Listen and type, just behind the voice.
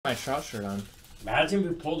My shot shirt on. Imagine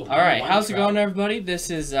we pulled a All right, how's it going, everybody? This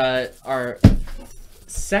is our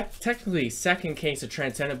technically second case of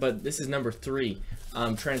Transcendent, but this is number 3.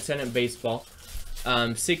 Transcendent baseball,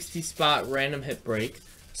 60 spot random hit break.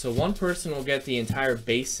 So one person will get the entire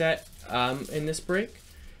base set in this break,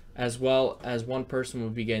 as well as one person will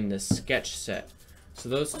be getting the sketch set. So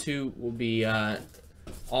those two will be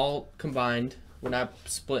all combined. We're not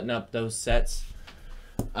splitting up those sets.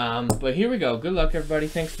 But here we go. Good luck, everybody.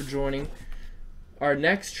 Thanks for joining. Our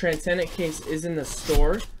next Transcendent case is in the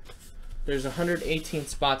store. There's 118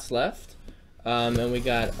 spots left. And we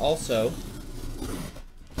got also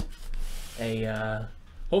a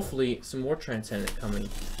hopefully some more Transcendent coming.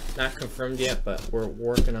 Not confirmed yet, but we're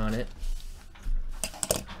working on it.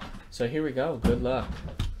 So here we go. Good luck.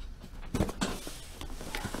 Let's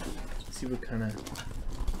see what kind of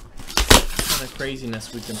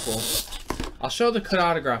craziness we can pull. I'll show the cut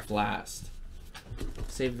autograph last.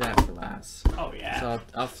 Save that for last. Oh, yeah. So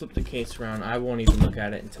I'll flip the case around. I won't even look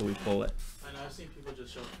at it until we pull it. I know, I've seen people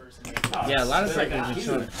just show it first. And yeah, a lot of people just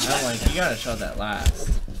show it. I'm like, you gotta show that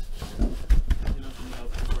last.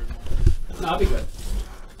 No, I'll be good.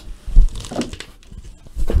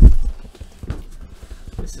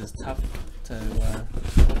 This is tough to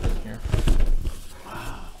open here.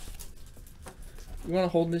 Wow. You wanna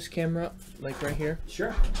hold this camera up, like right here?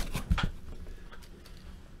 Sure.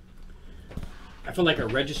 I feel like a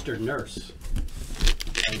registered nurse,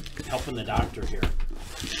 like helping the doctor here,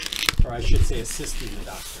 or I should say assisting the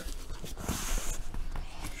doctor.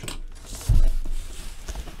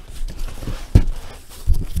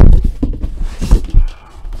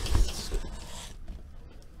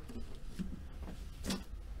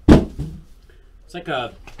 It's like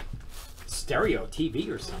a stereo TV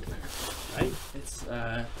or something, right? It's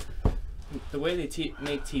the way they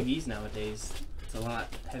make TVs nowadays. It's a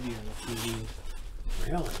lot heavier than the TV.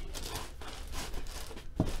 Really?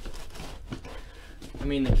 I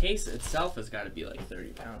mean, the case itself has got to be like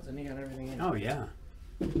 30 pounds, and you got everything in. Oh, yeah.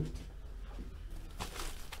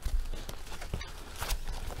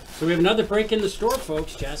 So we have another break in the store,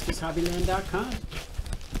 folks. JaspysHobbyland.com.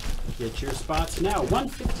 Get your spots now.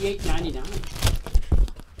 $158.99.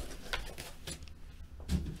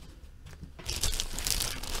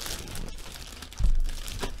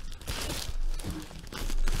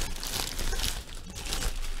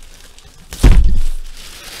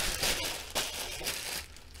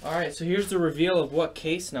 Alright, so here's the reveal of what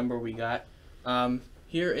case number we got.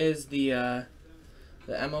 Here is the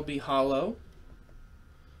MLB Hollow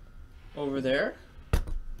over there.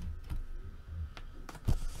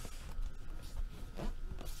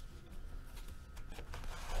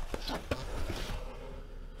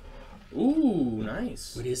 Ooh,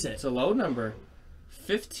 nice. What is it? It's a low number.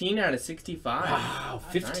 15 out of 65. Wow,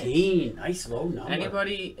 15. Nice low number.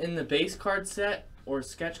 Anybody in the base card set or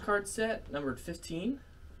sketch card set numbered 15?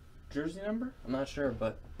 Jersey number? I'm not sure,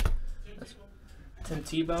 but that's Tim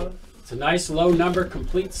Tebow. It's a nice low number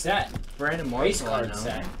complete set. Brandon Base Marshall card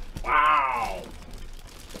set. Wow.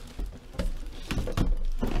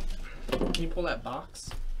 Can you pull that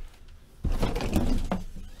box?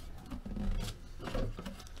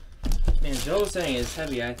 Man, Joe was saying it's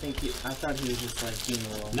heavy. I thought he was just like being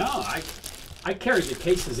a little. No, I carried the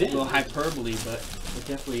cases in. A little hyperbole, but it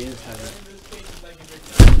definitely is heavy.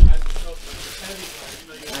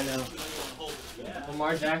 I know.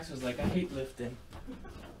 Lamar Jackson was like, I hate lifting.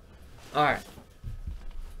 Alright.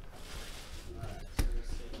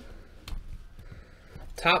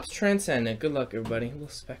 Topps Transcendent. Good luck, everybody. A little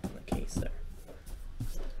speck on the case there.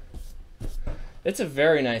 It's a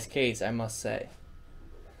very nice case, I must say.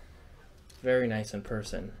 Very nice in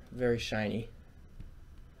person. Very shiny.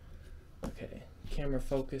 Okay. Camera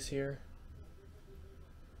focus here.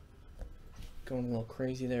 Going a little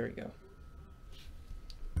crazy. There we go.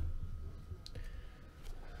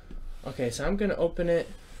 Okay, so I'm gonna open it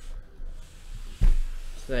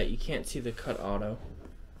so that you can't see the cut auto,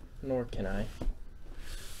 nor can I.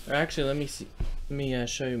 Or actually, let me see. Let me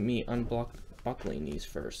show you me unbuckling these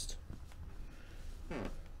first. You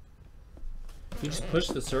just push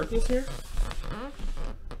the circles here.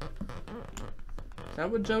 Is that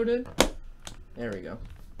what Joe did? There we go.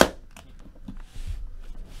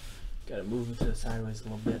 Gotta move them to the sideways a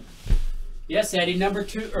little bit. Yes, Eddie, number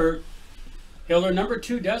 2, or Hiller, number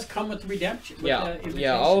 2 does come with redemption.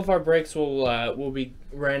 Yeah, all of our breaks will be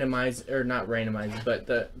randomized, or not randomized, but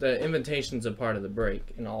the invitation's a part of the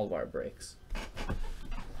break in all of our breaks.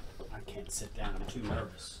 I can't sit down, I'm too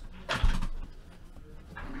nervous.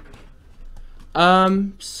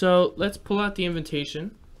 So let's pull out the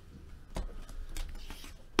invitation.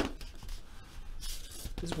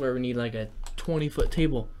 This is where we need like a 20-foot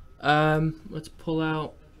table. Let's pull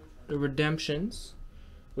out the redemptions,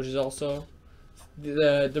 which is also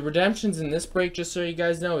the redemptions in this break. Just so you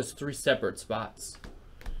guys know, is 3 separate spots.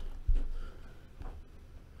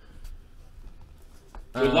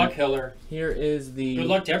 Good luck, Hiller. Here is the Good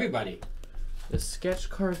luck to everybody. the sketch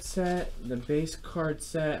card set, the base card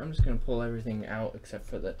set. I'm just gonna pull everything out except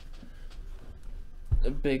for the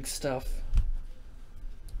big stuff.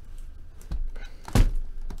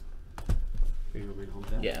 You want me to hold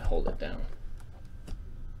that? Yeah, hold it down.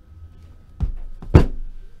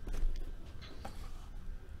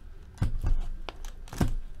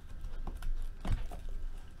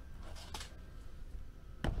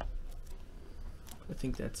 I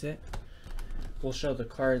think that's it. We'll show the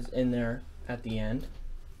cards in there at the end.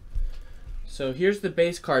 So here's the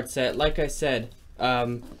base card set. Like I said,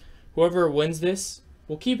 whoever wins this,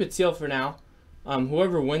 we'll keep it sealed for now.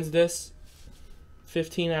 Whoever wins this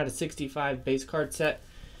 15 out of 65 base card set,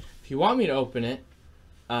 if you want me to open it,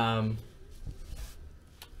 I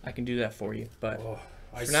can do that for you. But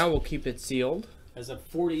for now, we'll keep it sealed. As a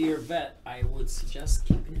 40-year vet, I would suggest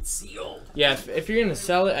keeping it sealed. Yeah, if you're going to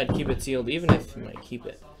sell it, I'd keep it sealed, even if you might keep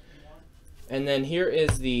it. And then here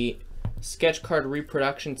is the sketch card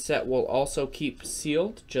reproduction set. We'll also keep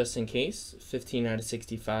sealed, just in case. 15 out of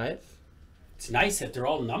 65. It's nice that they're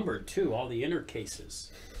all numbered, too, all the inner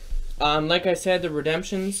cases. Like I said, the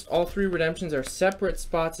redemptions, all 3 redemptions are separate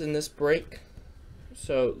spots in this break.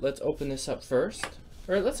 So let's open this up first.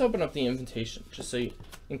 Or let's open up the invitation, just so you,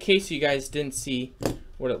 in case you guys didn't see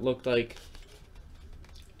what it looked like.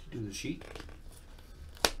 Do the sheet.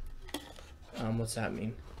 What's that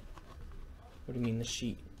mean? What do you mean, the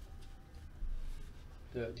sheet?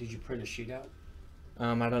 Did you print a sheet out?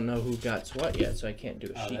 I don't know who got what yet, so I can't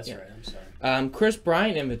do a sheet that's yet. right. I'm sorry. Chris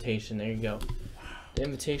Bryant invitation. There you go. The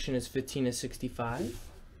invitation is 15 to 65.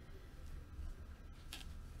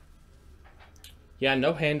 Yeah,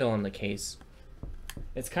 no handle on the case.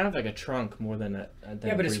 It's kind of like a trunk more than a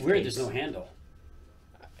Yeah, but it's weird. There's no handle.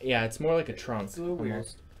 Yeah, it's more like a trunk. It's a little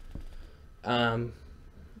almost.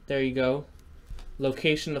 There you go.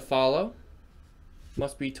 Location to follow.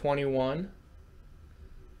 Must be 21.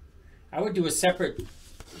 I would do a separate.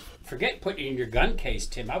 Forget putting it in your gun case,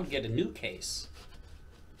 Tim. I would get a new case.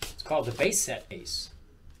 It's called the base set case.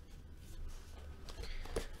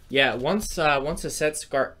 Yeah, once the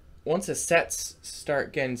sets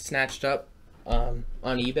start getting snatched up on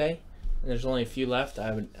eBay, and there's only a few left,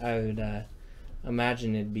 I would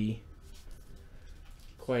imagine it'd be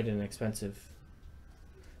quite an expensive.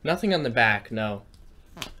 Nothing on the back, no.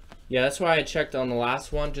 Yeah, that's why I checked on the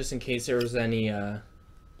last one, just in case there was any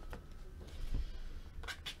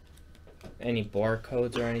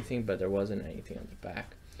barcodes or anything, but there wasn't anything on the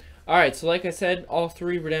back. Alright, so like I said, all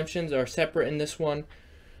 3 redemptions are separate in this one.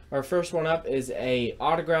 Our first one up is a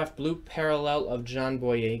autographed blue parallel of John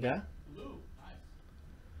Boyega. Blue, nice.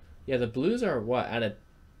 Yeah, the blues are what, out of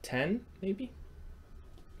 10, maybe?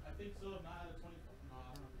 I think so, not out of 20. No,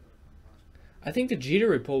 I don't know. I think the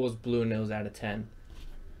Jeter repull was blue and it was out of 10.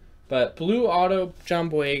 But blue auto, John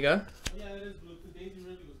Boyega. Oh, yeah, it is blue. Daisy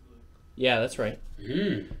really was blue. Yeah, that's right.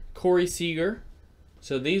 Corey Seager.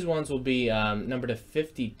 So these ones will be numbered to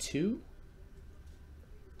 52.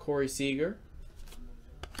 Corey Seager.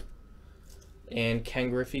 And Ken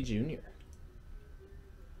Griffey Jr.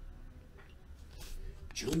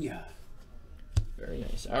 Very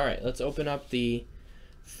nice. All right, let's open up the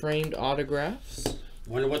framed autographs.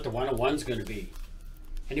 Wonder what the 101's going to be.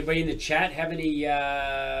 Anybody in the chat have any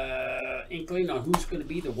inkling on who's going to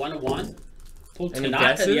be the 101? Pulled Any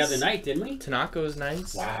Tanaka the guesses? other night, didn't we? Tanaka was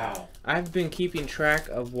nice. Wow. I've been keeping track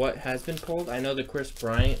of what has been pulled. I know the Chris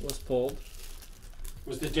Bryant was pulled.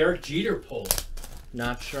 Was the Derek Jeter pulled?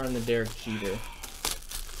 Not sure on the Derek Jeter.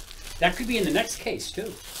 That could be in the next case,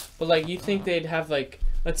 too. But, like, you think they'd have, like,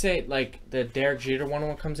 let's say, like, the Derek Jeter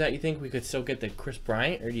 101 comes out, you think we could still get the Chris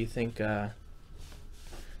Bryant? Or do you think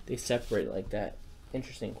they separate like that?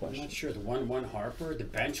 Interesting I'm question. not sure. The 101 Harper, the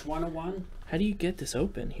bench 101? How do you get this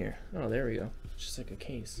open here? Oh, there we go. It's just like a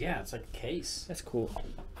case. Yeah, it's like a case. That's cool.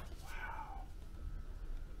 Wow.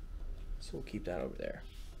 So we'll keep that over there.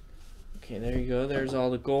 Okay, there you go. There's all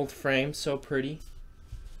the gold frames. So pretty.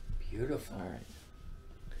 Beautiful. All right.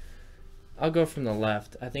 I'll go from the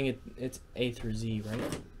left. I think it's A through Z, right?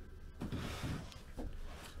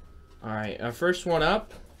 All right. Our first one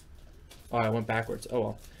up. Oh, I went backwards.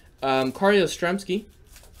 Oh, well. Carly Ostremski,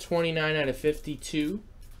 29 out of 52.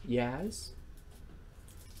 Yaz.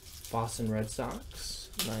 Boston Red Sox.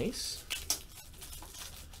 Nice.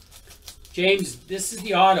 James, this is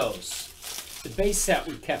the autos. The base set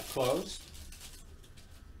we kept closed.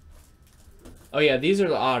 Oh yeah, these are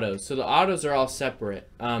the autos. So the autos are all separate.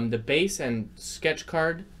 The base and sketch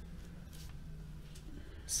card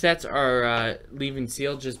sets are leaving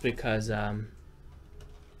sealed just because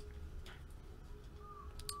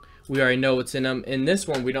we already know what's in them. In this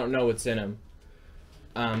one, we don't know what's in them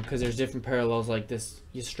because there's different parallels like this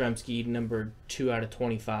Yastrzemski number 2 out of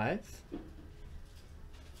 25.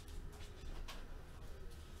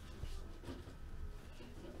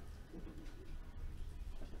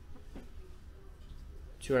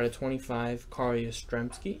 Two out of 25, Carl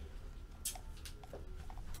Yastrzemski.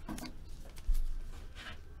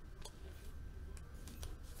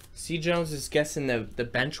 C. Jones is guessing the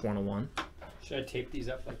bench 101. Should I tape these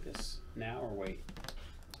up like this now or wait?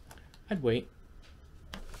 I'd wait.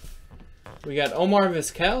 We got Omar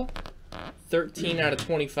Vizquel, 13 out of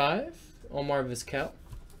 25. Omar Vizquel.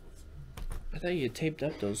 I thought you had taped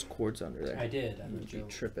up those cords under there. I did. I You'd mean, be Joe,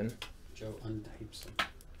 tripping. Joe untapes them.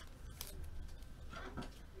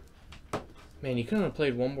 Man, you couldn't have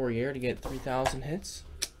played one more year to get 3,000 hits.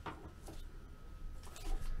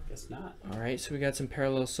 Guess not. All right, so we got some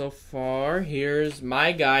parallels so far. Here's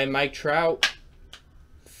my guy, Mike Trout.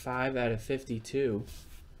 5 out of 52.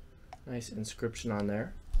 Nice inscription on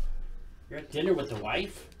there. You're at dinner with the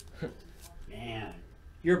wife? Man,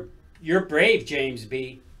 you're brave, James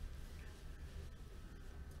B.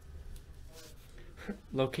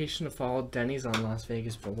 Location to follow, Denny's on Las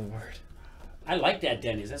Vegas Boulevard. I like that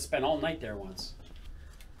Denny's. I spent all night there once.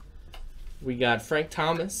 We got Frank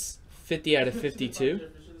Thomas, 50 out of 52.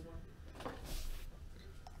 How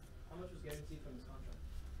much was guaranteed from his contract?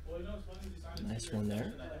 Well, you know, it's funny he signed a Nice 2-year one there.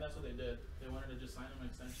 extension. I think that's what they did. They wanted to just sign him an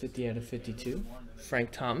extension. 50 out of 52.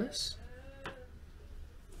 Frank Thomas.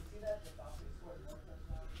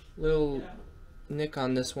 Little nick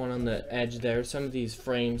on this one on the edge there. Some of these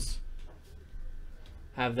frames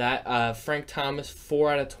have that. Frank Thomas,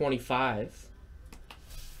 4 out of 25.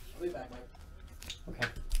 I'll be back, Mike. Okay.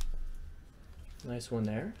 Nice one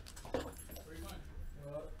there. Where you going?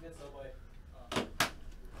 Well, get Subway.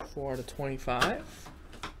 4 out of 25.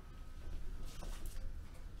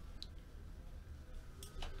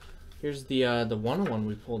 Here's the 101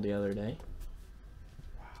 we pulled the other day.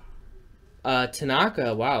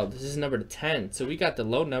 Tanaka, wow, this is number 10. So we got the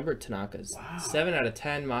low number Tanakas. Wow. 7 out of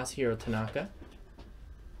 10, Masahiro Tanaka.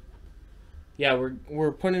 Yeah,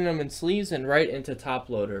 we're putting them in sleeves and right into top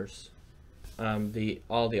loaders.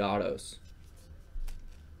 All the autos.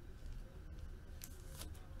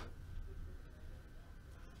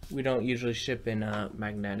 We don't usually ship in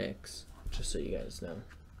magnetics, just so you guys know.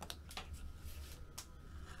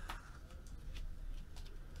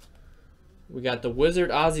 We got the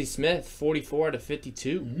Wizard Ozzie Smith, 44 out of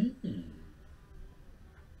 52. Mm-hmm.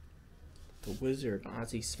 The Wizard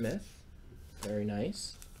Ozzie Smith, very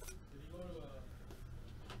nice.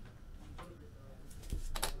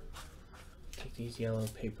 Take these yellow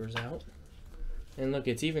papers out. And look,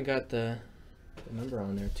 it's even got the number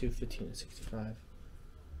on there too, 15 to 65.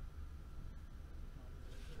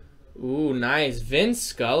 Ooh, nice. Vince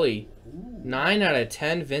Scully. Ooh. 9 out of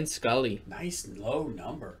 10, Vince Scully. Nice low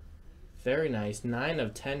number. Very nice. 9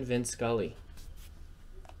 of 10, Vince Scully.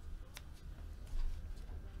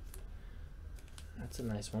 That's a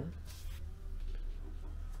nice one.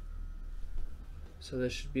 So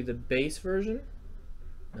this should be the base version.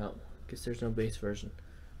 No, guess there's no base version.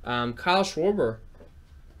 Kyle Schwarber,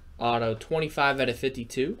 auto, 25 out of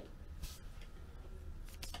 52.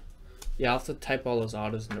 Yeah, I'll have to type all those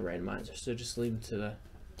autos in the randomizer, so just leave them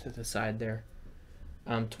to the side there.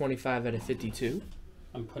 25 out of 52.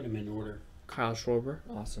 I'm putting them in order. Kyle Schwarber,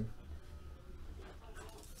 awesome.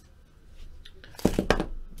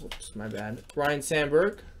 Whoops, my bad. Ryan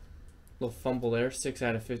Sandberg, little fumble there, 6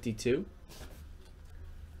 out of 52.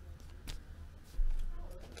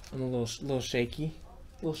 I'm a little shaky.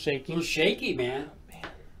 A little shaky. A little shaky, man.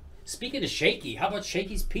 Speaking of shaky, how about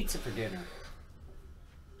Shaky's Pizza for dinner?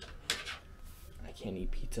 I can't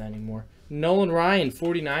eat pizza anymore. Nolan Ryan,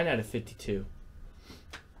 49 out of 52.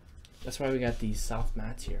 That's why we got these soft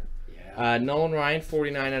mats here. Yeah. Nolan Ryan,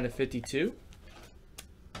 49 out of 52.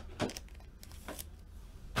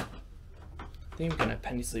 I think I'm gonna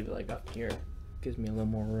penny sleeve it like up here. Gives me a little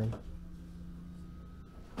more room.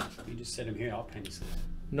 You just set him here, I'll penny sleeve.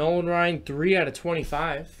 Nolan Ryan, 3 out of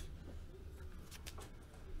 25.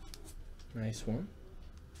 Nice one.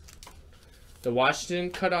 The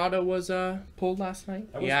Washington cut auto was pulled last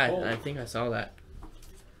night. That was Yeah, pulled. I think I saw that.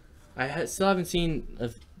 Still haven't seen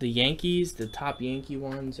the Yankees, the top Yankee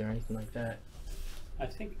ones, or anything like that. I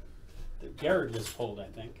think Garrett was pulled, I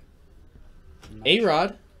think.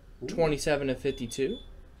 A-Rod, Ooh. 27 of 52.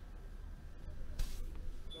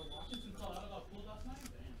 So Washington Colorado got pulled last night?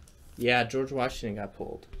 Damn. Yeah, George Washington got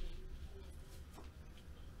pulled.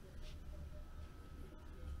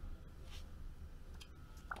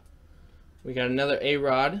 We got another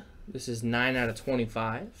A-Rod. This is 9 out of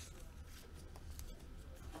 25.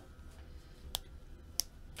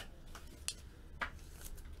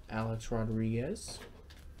 Alex Rodriguez,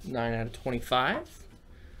 9 out of 25.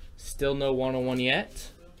 Still no 101 yet.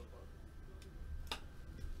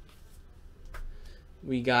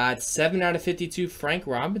 We got 7 out of 52, Frank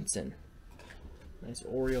Robinson. Nice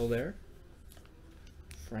Oriole there.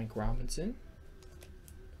 Frank Robinson.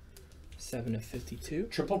 7 of 52.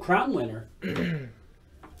 Triple Crown winner.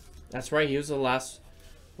 That's right. He was the last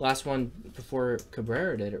one before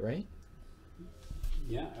Cabrera did it, right?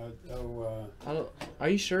 Yeah. Are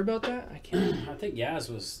you sure about that? I can't. I think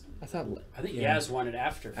Yaz was. I thought. I think yeah. Yaz won it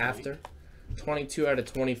after. Frank. After. 22 out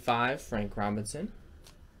of 25, Frank Robinson.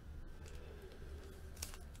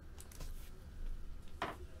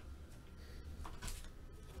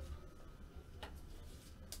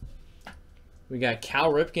 We got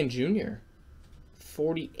Cal Ripken Jr.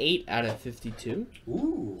 48 out of 52.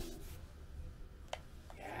 Ooh.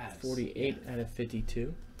 Yes. 48 out of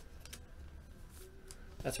 52.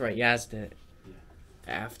 That's right, Yaz did it.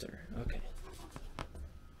 Yeah. After. Okay.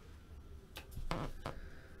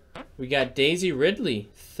 We got Daisy Ridley,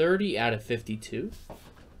 30 out of 52.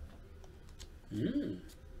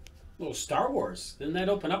 Little Star Wars. Didn't that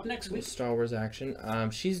open up next week? Star Wars action.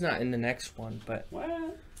 She's not in the next one, but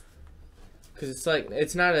What? because it's like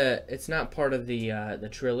it's not part of the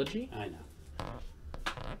trilogy. I know.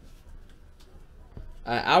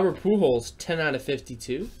 Albert Pujols, 10 out of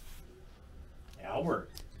 52. Albert.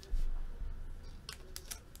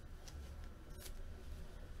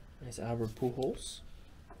 Nice Albert Pujols.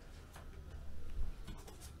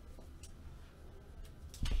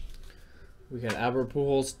 We got Albert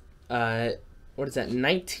Pujols. What is that?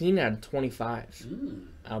 19 out of 25.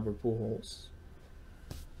 Albert Pujols.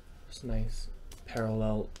 It's nice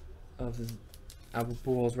parallel of Albert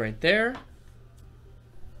Pujols right there.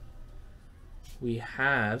 We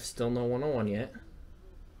have still no 101 yet.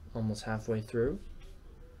 Almost halfway through.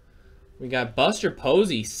 We got Buster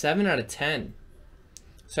Posey, 7 out of 10.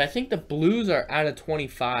 So I think the blues are out of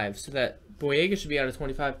 25. So that Boyega should be out of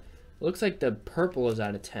 25. It looks like the purple is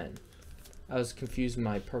out of 10. I was confused with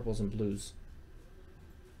my purples and blues.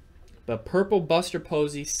 But purple Buster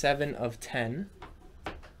Posey, 7 of 10.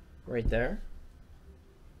 Right there.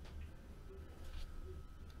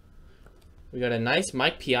 We got a nice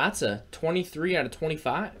Mike Piazza, 23 out of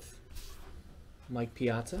 25. Mike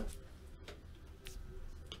Piazza.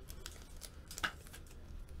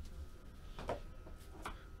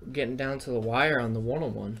 We're getting down to the wire on the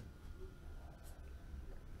 101.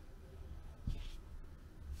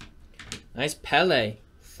 Nice Pele,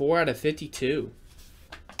 4 out of 52.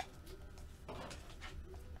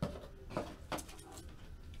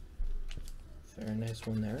 Very nice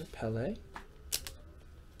one there, Pele.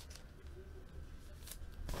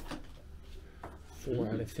 4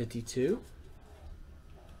 out of 52.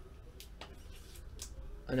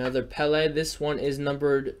 Another Pele. This one is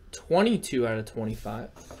numbered 22 out of 25.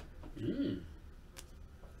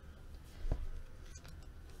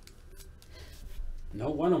 No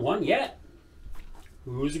 101 yet.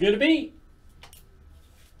 Who's it going to be?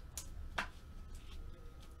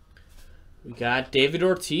 We got David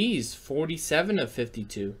Ortiz, 47 of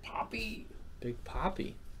 52. Poppy. Big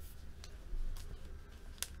Poppy.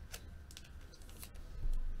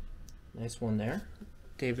 Nice one there.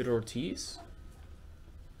 David Ortiz.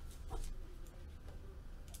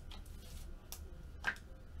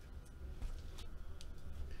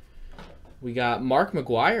 We got Mark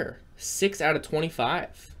McGwire, 6 out of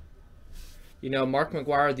 25. You know, Mark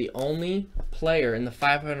McGwire, the only player in the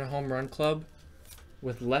 500 home run club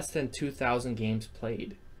with less than 2,000 games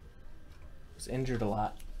played. Was injured a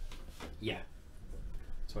lot. Yeah.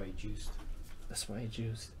 That's why he juiced. That's why he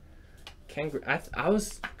juiced. I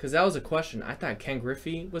was, because that was a question. I thought Ken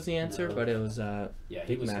Griffey was the answer, No. but it was Yeah, he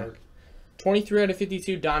Big was Mac. hurt. 23 out of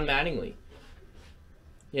 52, Don Mattingly.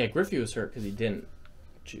 Yeah, Griffey was hurt because he didn't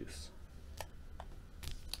juice.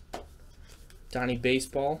 Donnie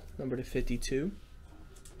Baseball, number to 52.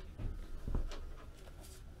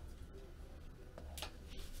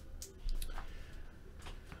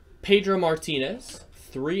 Pedro Martinez,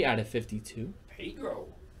 3 out of 52. Pedro.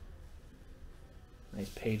 Nice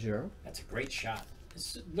Pedro. That's a great shot.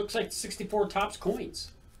 This looks like 64 Topps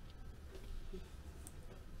coins.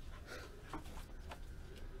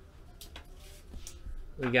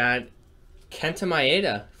 We got Kenta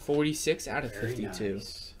Maeda, 46 out of Very 52.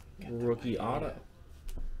 nice. Rookie Maeda. auto.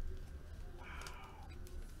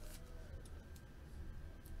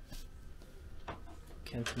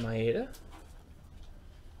 Kenta Maeda.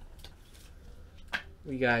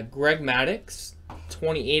 We got Greg Maddux,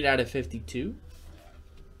 28 out of 52.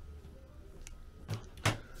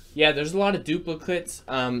 Yeah, there's a lot of duplicates.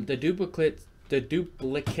 The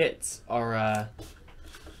duplicates are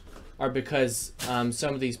because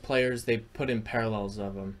some of these players, they put in parallels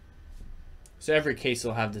of them. So every case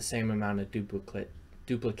will have the same amount of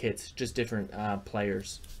duplicates, just different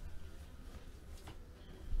players.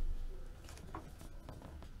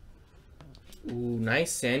 Ooh,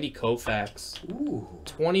 nice Sandy Koufax. Ooh.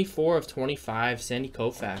 24 of 25, Sandy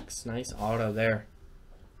Koufax. Nice auto there.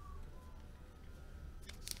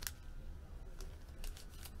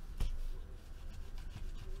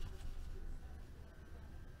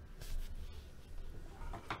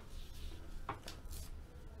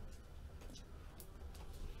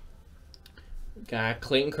 Got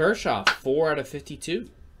Clayton Kershaw, 4 out of 52.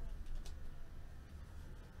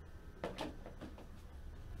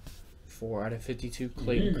 4 out of 52,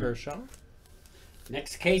 Clayton Kershaw.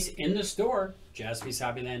 Next case in the store,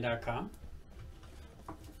 JaspysHobbyland.com.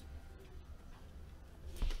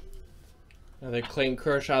 Another Clayton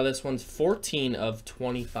Kershaw. This one's 14 of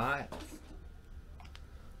 25.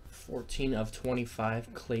 14 of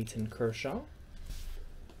 25, Clayton Kershaw.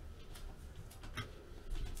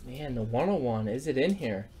 Man, the 101, is it in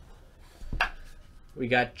here? We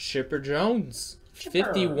got Chipper Jones,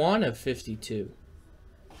 51 of 52.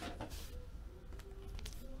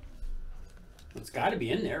 It's got to be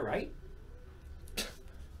in there, right?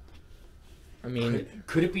 I mean,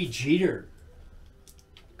 could it be Jeter?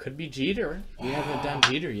 Could be Jeter. We haven't done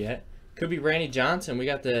Jeter yet. Could be Randy Johnson. We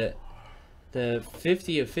got the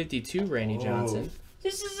 50 of 52 Randy Johnson.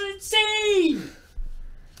 This is insane.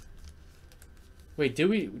 Wait, did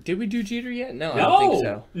we do Jeter yet? No, I No, don't think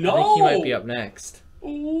so. no. I think he might be up next.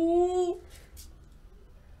 Ooh.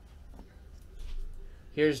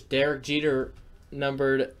 Here's Derek Jeter,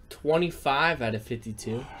 numbered 25 out of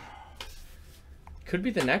 52. Could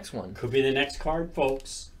be the next one. Could be the next card,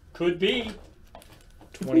 folks. Could be.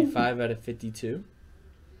 25 out of 52.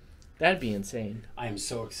 That'd be insane. I am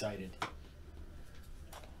so excited.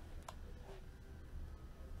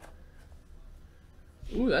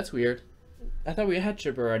 Ooh, that's weird. I thought we had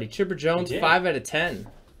Chipper already. Chipper Jones, We did. 5 out of 10.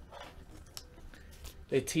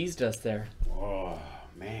 They teased us there. Oh,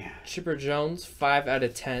 man. Chipper Jones, 5 out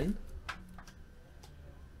of 10.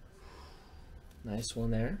 Nice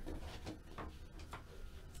one there.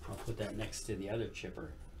 I'll put that next to the other chipper.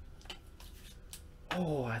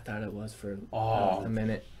 Oh, I thought it was for Oh. a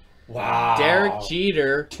minute. Wow. Derek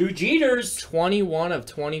Jeter, 2 Jeters. 21 of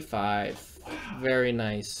 25. Very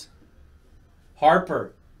nice.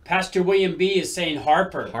 Harper. Pastor William B. is saying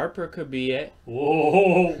Harper. Harper could be it.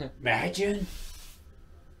 Whoa. Imagine.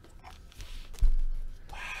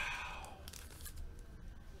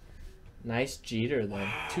 Nice Jeter, though.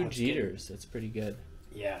 Wow, 2 that's Jeters. That's pretty good.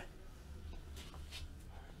 Yeah.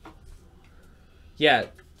 Yeah,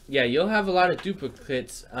 you'll have a lot of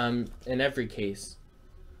duplicates in every case.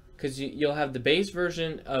 Because you'll have the base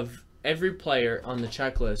version of every player on the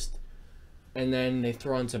checklist, and then they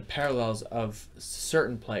throw in some parallels of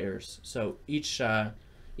certain players. So each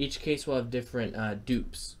case will have different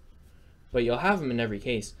dupes. But you'll have them in every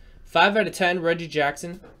case. 5 out of 10, Reggie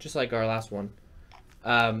Jackson, just like our last one.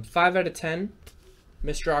 5 out of 10,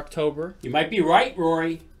 Mr. October. You might be right,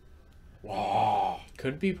 Rory. Wow.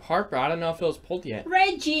 Could be Harper. I don't know if it was pulled yet.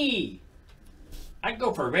 Reggie. I'd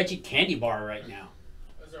go for a Reggie candy bar right now.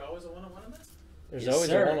 Is there always a 101 in there? There's Yes, always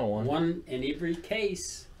sir. a 101. One in every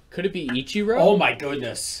case. Could it be Ichiro? Oh my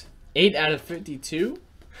goodness. 8 out of 52.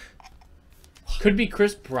 Could be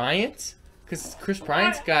Chris Bryant. Because Chris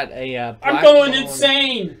Bryant's got a I'm black going bone.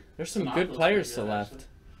 insane. There's some Nah, good those players pretty still good, left. actually.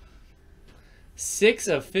 6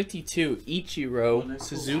 of 52, When Ichiro they pull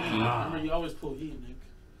Suzuki. heat. Remember, you always pull heat, Nick.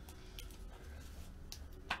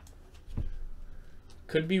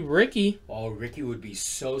 Could be Ricky. Oh, Ricky would be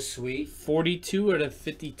so sweet. 42 out of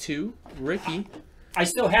 52, Ricky. I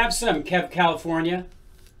still have some, Kev California.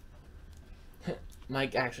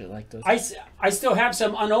 Mike actually liked those. I still have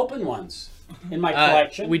some unopened ones in my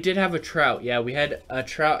collection. We did have a Trout. Yeah, we had a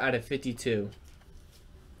Trout out of 52.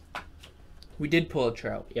 We did pull a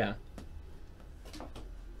Trout, yeah.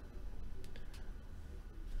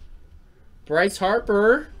 Bryce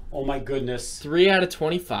Harper, Oh my goodness. 3 out of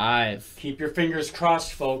 25. Keep your fingers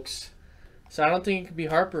crossed, folks. So I don't think it could be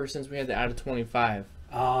Harper since we had the out of 25.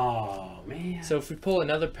 Oh, man. So if we pull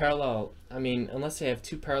another parallel, I mean, unless they have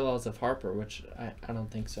 2 parallels of Harper, which I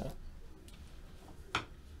don't think so. All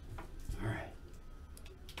right.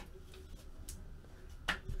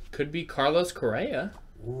 Could be Carlos Correa,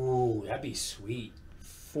 Ooh, that'd be sweet.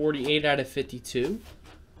 48 out of 52.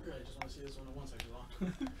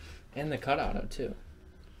 And the cut auto too.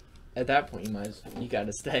 At that point, you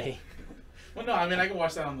gotta stay. Well, no, I mean I can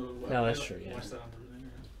watch that on the web. No, that's true, yeah. Watch that on the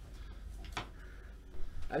thing,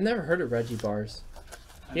 I've never heard of Reggie bars.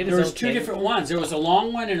 yeah. He had There his was own two cake. different ones. There was a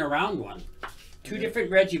long one and a round one. Two different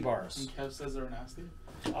Reggie bars. And Kev says they're nasty.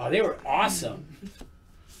 Oh, they were awesome.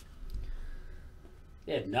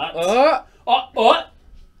 They had nuts. Oh!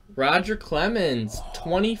 Roger Clemens,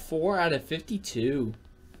 24 out of 52.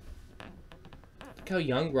 Look how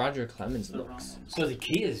young Roger Clemens The wrong looks. ones. So the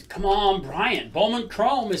key is, come on, Bryant. Bowman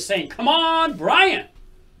Chrome is saying, come on, Bryant.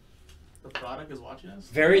 The product is watching us.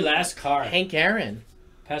 Very last card. Hank Aaron.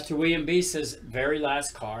 Pastor William B says, very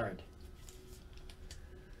last card.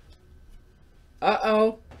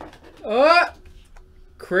 Uh-oh. Oh!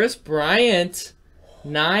 Chris Bryant,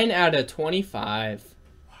 9 out of 25.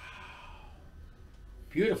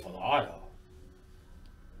 Beautiful auto.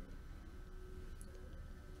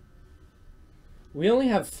 We only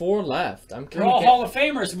have 4 left. They're all Hall of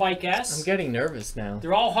Famers, Mike S. I'm getting nervous now.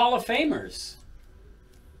 They're all Hall of Famers.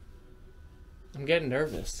 I'm getting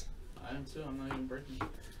nervous. I am too. I'm not even breaking.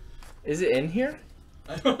 Is it in here?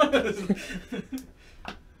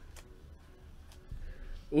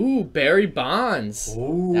 Ooh, Barry Bonds.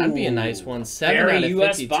 Ooh. That'd be a nice one. 7 Barry out of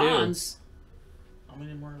U.S. 52. Bonds. How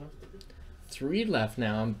many more left? 3 left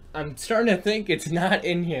now. I'm starting to think it's not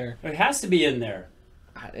in here. It has to be in there.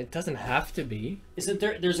 It doesn't have to be. Isn't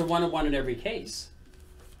there? There's a 1-on-1 in every case.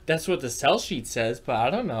 That's what the sell sheet says, but I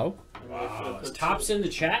don't know. Wow. Is Tops in the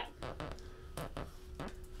chat?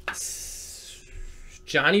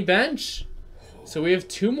 Johnny Bench. So we have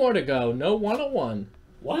 2 more to go. No 101.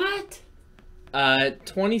 What?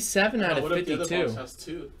 27 out of What if the other 52. box has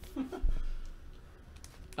 2?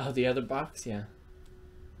 Oh, the other box, yeah.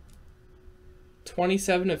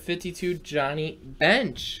 27 of 52, Johnny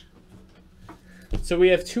Bench. So we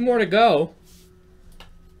have 2 more to go.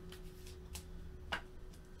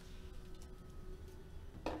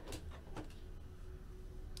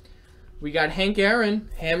 We got Hank Aaron,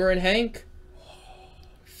 Hammer and Hank.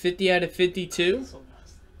 50 out of 52. So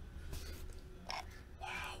nasty.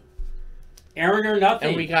 Aaron or nothing.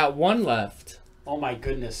 And we got 1 left. Oh my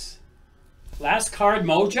goodness. Last card,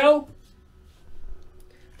 Mojo?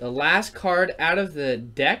 The last card out of the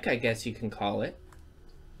deck, I guess you can call it,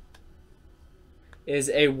 is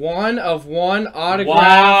a 1-of-1 autograph.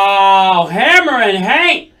 Wow. Hammer and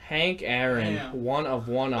Hank. Hank Aaron, Damn.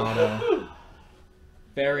 1-of-1 auto.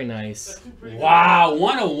 Very nice. Wow.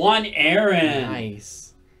 1-of-1 Aaron.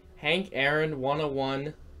 Nice. Hank Aaron,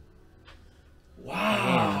 1-of-1.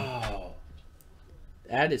 Wow.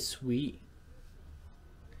 That is sweet.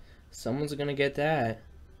 Someone's gonna get that.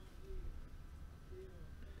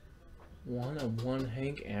 1-of-1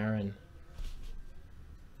 Hank Aaron.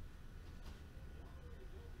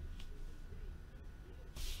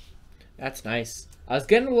 That's nice. I was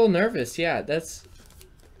getting a little nervous. Yeah, that's...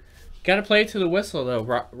 Gotta play it to the whistle,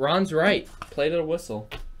 though. Ron's right. Play to the whistle.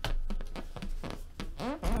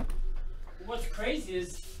 What's crazy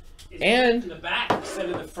is And- in the back instead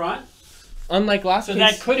of the front. Unlike last So case...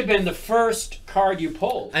 that could have been the first card you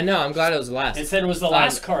pulled. I know, I'm glad it was last. Instead it was the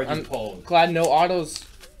last card you pulled. Glad no autos...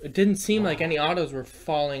 It didn't seem like any autos were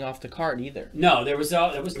falling off the card either. No, that was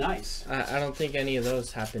nice. I don't think any of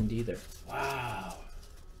those happened either. Wow.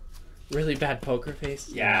 Really bad poker face.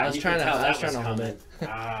 Yeah, I was you trying could to. tell I was that trying to hold coming. it.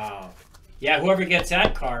 Wow. Yeah, whoever gets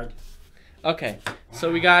that card. Okay,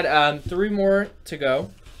 so we got 3 more to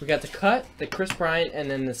go. We got the cut, the Chris Bryant, and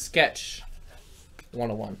then the sketch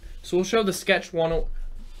 101. So we'll show the sketch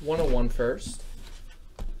 101 first.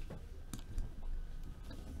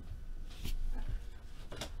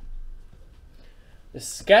 The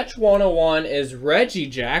sketch 101 is Reggie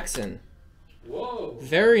Jackson. Whoa.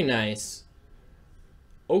 Very nice.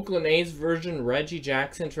 Oakland A's version Reggie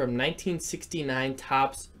Jackson from 1969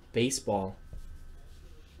 Topps Baseball.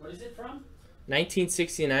 What is it from?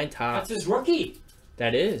 1969 Topps. That's his rookie.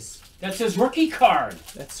 That is. That's his rookie card.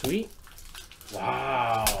 That's sweet.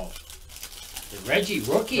 Wow. The Reggie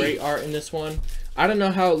rookie. Great art in this one. I don't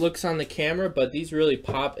know how it looks on the camera, but these really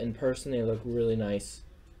pop in person. They look really nice.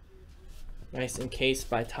 Nice encased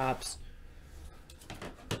by Topps.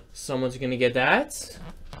 Someone's going to get that.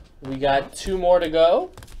 We got 2 more to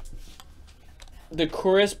go. The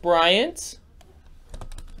Chris Bryant.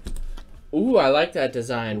 Ooh, I like that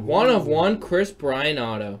design. 1-of-1 Chris Bryant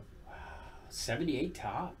auto. 78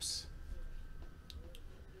 Topps.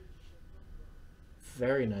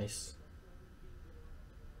 Very nice.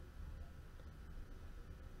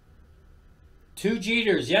 2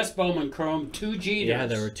 Jeters. Yes, Bowman Chrome. 2 Jeters. Yeah,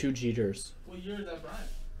 there were 2 Jeters. What year is that,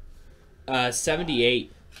 Brian?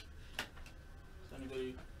 78. Is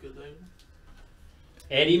anybody good there?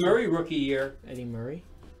 Eddie Murray rookie year. Eddie Murray.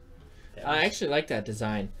 That I was- actually like that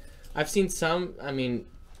design. I've seen some. I mean,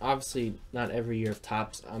 obviously not every year of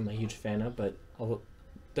Topps I'm a huge fan of, but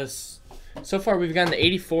so far we've gotten the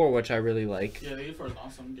 84, which I really like, Yeah, the 84 is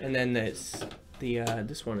awesome. and then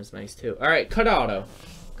this one is nice too. All right, cut auto.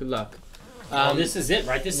 Good luck. this is it,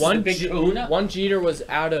 right? This is the big kahuna? One Jeter was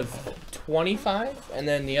out of 25, and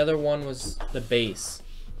then the other one was the base.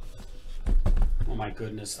 Oh my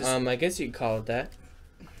goodness. This, I guess you could call it that,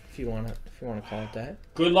 if you wanna call it that.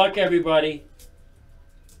 good luck, everybody.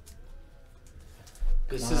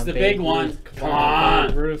 This Come is on, the Babe big one. Ruth. Come Babe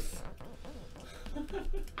on. Ruth.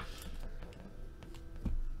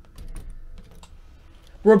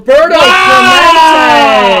 Roberto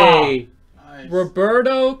Clemente. Nice.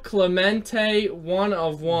 Roberto Clemente, 1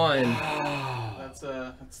 of 1. That's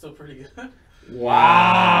still pretty good.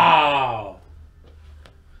 Wow.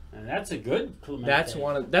 And that's a good Clemente.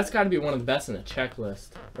 That's got to be one of the best in the checklist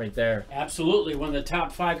right there. Absolutely one of the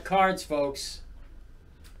top 5 cards, folks.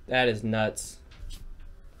 That is nuts.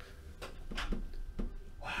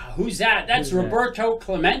 Wow, who's that? That's Who's that? Roberto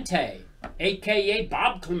Clemente, a.k.a.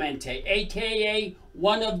 Bob Clemente, a.k.a.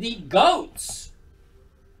 one of the GOATs.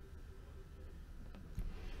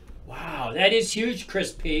 Wow, that is huge,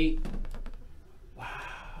 Chris P. Wow.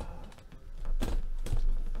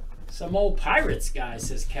 Some old Pirates guy,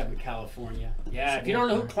 says Kevin California. Yeah, if you don't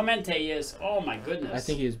know who Clemente is, oh my goodness. I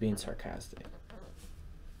think he was being sarcastic.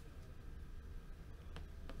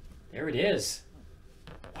 There it is.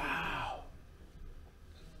 Wow.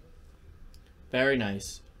 Very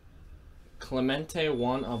nice. Clemente,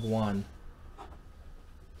 1 of 1.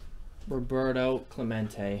 Roberto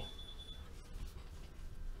Clemente.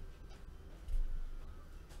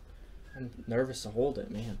 I'm nervous to hold it,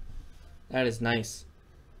 man. That is nice.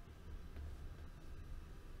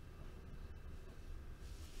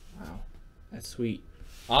 Wow. That's sweet.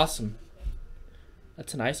 Awesome.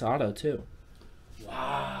 That's a nice auto, too.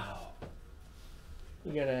 Wow.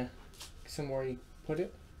 You gotta somewhere you put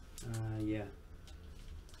it? Yeah.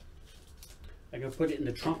 I can put it in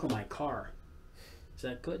the trunk of my car. Is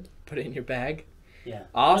that good? Put it in your bag? Yeah.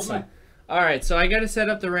 Awesome. All right, so I got to set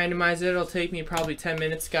up the randomizer. It'll take me probably 10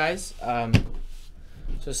 minutes, guys.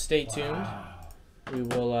 So stay tuned. Wow. We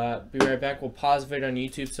will be right back. We'll pause the video on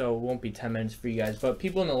YouTube, so it won't be 10 minutes for you guys. But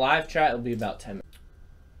people in the live chat, it'll be about 10 minutes.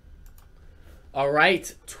 All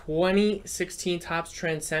right, 2016 Topps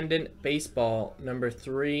Transcendent Baseball, number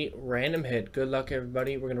 3, random hit. Good luck,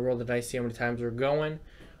 everybody. We're going to roll the dice, see how many times we're going.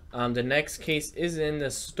 The next case is in the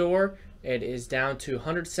store. It is down to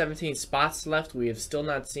 117 spots left. We have still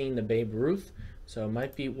not seen the Babe Ruth, so it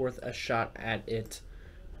might be worth a shot at it.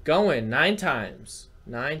 Going 9 times.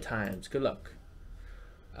 9 times. Good luck.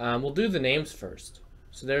 We'll do the names first.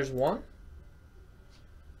 So there's 1,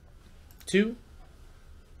 2,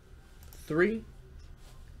 3,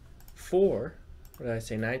 4. What did I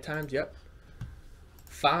say? 9 times? Yep.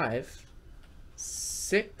 5,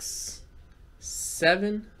 6,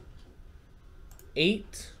 7,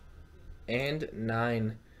 8, and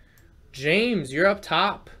 9. James, you're up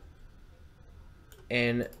top.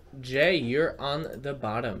 And Jay, you're on the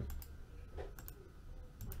bottom.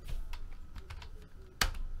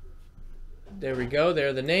 There we go. There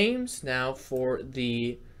are the names. Now for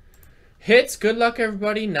the hits. Good luck,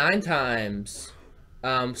 everybody. 9 times.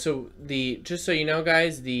 Just so you know,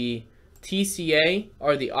 guys, the TCA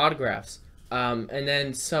are the autographs. And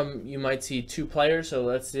then some, you might see 2 players. So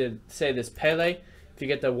let's say this Pele. If you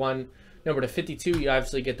get the 1 number to 52, you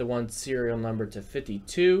obviously get the 1 serial number to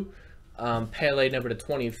 52. Pele number to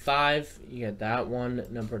 25, you get that 1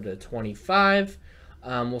 number to 25.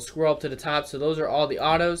 We'll scroll up to the top. So those are all the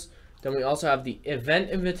autos. Then we also have the event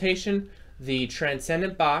invitation, the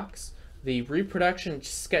Transcendent box, the reproduction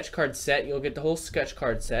sketch card set. You'll get the whole sketch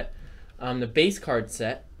card set. The base card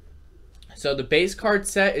set. So the base card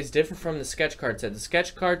set is different from the sketch card set. The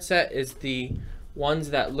sketch card set is the ones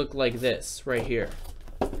that look like this right here.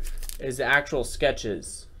 Is the actual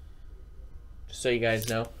sketches. Just so you guys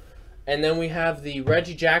know. And then we have the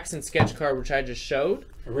Reggie Jackson sketch card, which I just showed.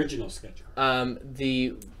 Original sketch card.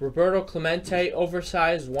 The Roberto Clemente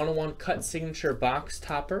oversized 101 cut signature box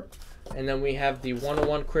topper. And then we have the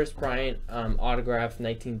 101 Chris Bryant autograph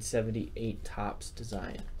 1978 Topps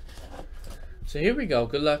design. So here we go.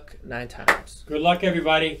 Good luck 9 times. Good luck,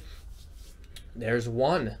 everybody. There's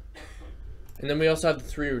 1. And then we also have the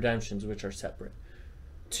 3 redemptions, which are separate.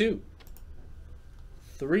 2,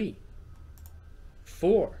 3,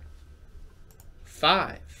 4,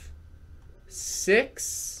 5,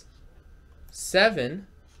 6, 7.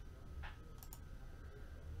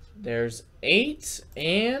 There's 8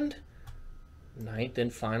 and 9th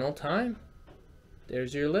and final time.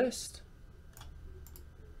 there's your list.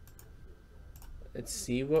 Let's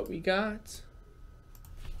see what we got.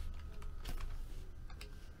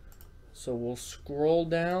 So we'll scroll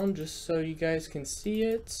down just so you guys can see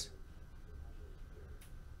it.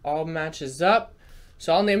 All matches up.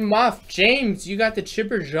 So I'll name them off. James, you got the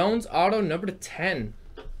Chipper Jones auto number to 10.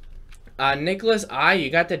 Nicholas I, you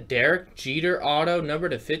got the Derek Jeter auto number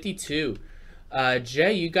to 52.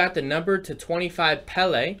 Jay, you got the number to 25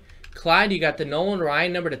 Pele. Clyde, you got the Nolan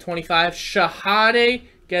Ryan number to 25. Shahade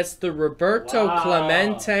gets the Roberto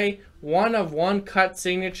Clemente 1/1 cut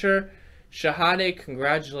signature. Shahade,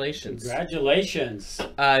 congratulations. Congratulations.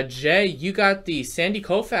 Jay, you got the Sandy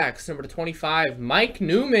Koufax number to 25. Mike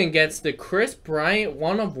Newman gets the Chris Bryant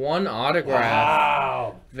 1/1 autograph.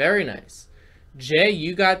 Wow. Very nice. Jay,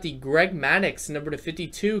 you got the Greg Maddux number to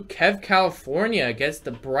 52. Kev California gets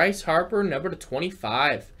the Bryce Harper number to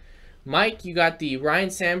 25. Mike, you got the Ryan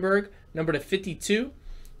Sandberg number to 52.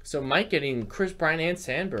 So Mike getting Chris Bryant and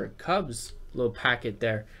Sandberg. Cubs little packet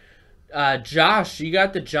there. Josh, you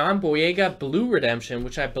got the John Boyega Blue Redemption,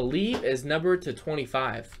 which I believe is numbered to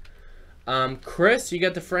 25. Chris, you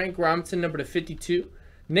got the Frank Robinson number to 52.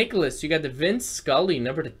 Nicholas, you got the Vince Scully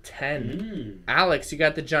number to 10. Alex, you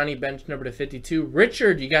got the Johnny Bench number to 52.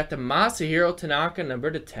 Richard, you got the Masahiro Tanaka number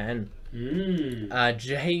to 10.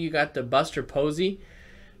 Jay, you got the Buster Posey.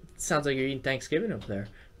 Sounds like you're eating Thanksgiving over there.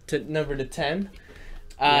 Number to 10.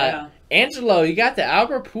 Yeah. Angelo, you got the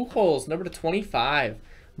Albert Pujols number to 25.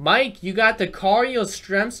 Mike, you got the Carl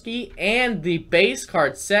Yastrzemski and the base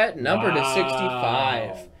card set number to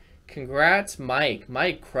 65. Congrats, Mike.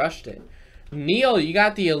 Mike crushed it. Neil, you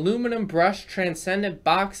got the aluminum brush Transcendent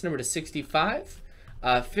box number to 65.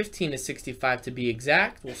 15 to 65 to be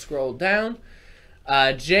exact. We'll scroll down.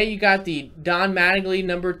 Jay, you got the Don Mattingly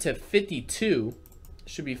number to 52.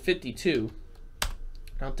 Should be 52. I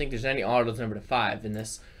don't think there's any autos number to 5 in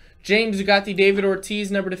this. James, you got the David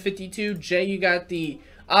Ortiz number to 52. Jay, you got the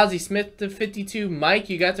Ozzie Smith to 52. Mike,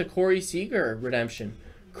 you got the Corey Seager redemption.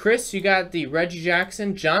 Chris, you got the Reggie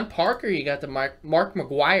Jackson. John Parker, you got the Mark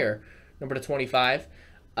McGuire number to 25.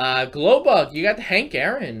 Glowbug, you got the Hank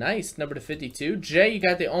Aaron. Nice, number to 52. Jay, you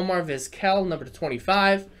got the Omar Vizquel number to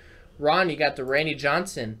 25. Ron, you got the Randy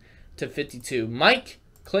Johnson to 52. Mike,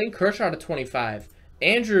 Clayton Kershaw to 25.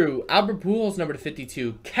 Andrew, Albert Pujols number to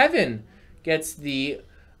 52. Kevin gets the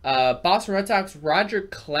Boston Red Sox Roger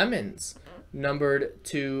Clemens numbered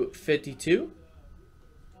to 52.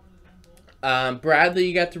 Bradley,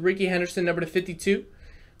 you got the Ricky Henderson number to 52.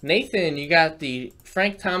 Nathan, you got the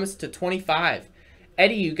Frank Thomas to 25.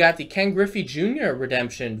 Eddie, you got the Ken Griffey Jr.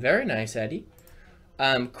 redemption. Very nice, Eddie.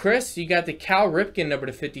 Chris, you got the Cal Ripken number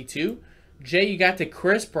to 52. Jay, you got the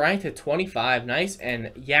Chris Bryant to 25. Nice. And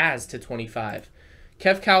Yaz to 25.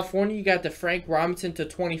 Kev California, you got the Frank Robinson to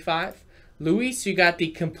 25. Luis, you got the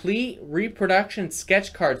complete reproduction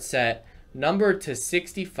sketch card set numbered to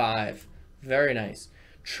 65. Very nice.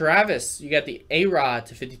 Travis, you got the A-Rod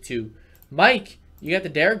to 52. Mike, you got the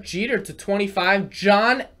Derek Jeter to 25.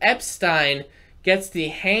 John Epstein gets the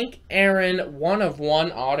Hank Aaron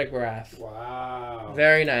 1/1 autograph. Wow.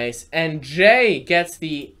 Very nice. And Jay gets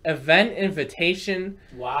the event invitation.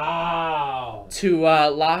 Wow. To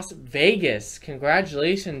Las Vegas.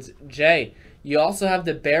 Congratulations, Jay. You also have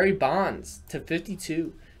the Barry Bonds to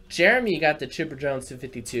 52. Jeremy, you got the Chipper Jones to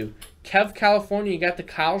 52. Kev California, you got the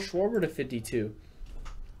Kyle Schwarber to 52.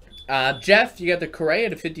 Jeff, you got the Correa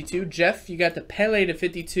to 52. Jeff, you got the Pele to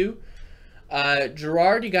 52.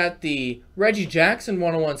 Gerard, you got the Reggie Jackson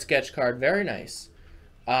 1/1 sketch card. Very nice.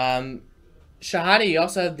 Shahade, you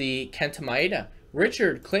also have the Kenta Maeda.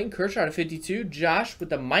 Richard, Clayton Kershaw to 52. Josh with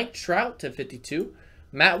the Mike Trout to 52.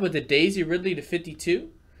 Matt with the Daisy Ridley to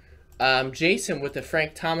 52. Jason with the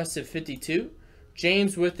Frank Thomas to 52.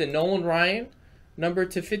 James with the Nolan Ryan number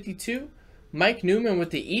to 52. Mike Newman with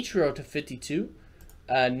the Ichiro to 52.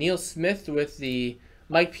 Neil Smith with the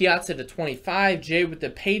Mike Piazza to 25. Jay with the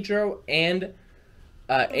Pedro and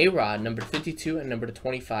A-Rod number 52 and number to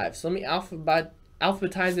 25. So let me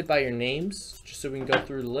alphabetize it by your names just so we can go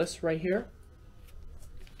through the list right here.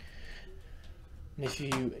 And if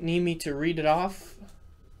you need me to read it off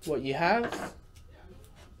what you have,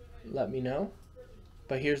 let me know.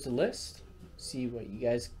 But here's the list. See what you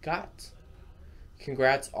guys got.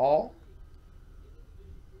 Congrats all.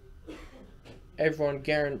 Everyone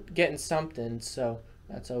getting something, so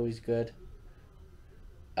that's always good.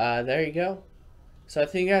 There you go. So I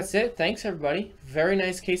think that's it. Thanks, everybody. Very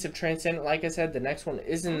nice case of Transcendent. Like I said, the next one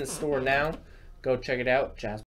is in the store now. Go check it out. Jaspys.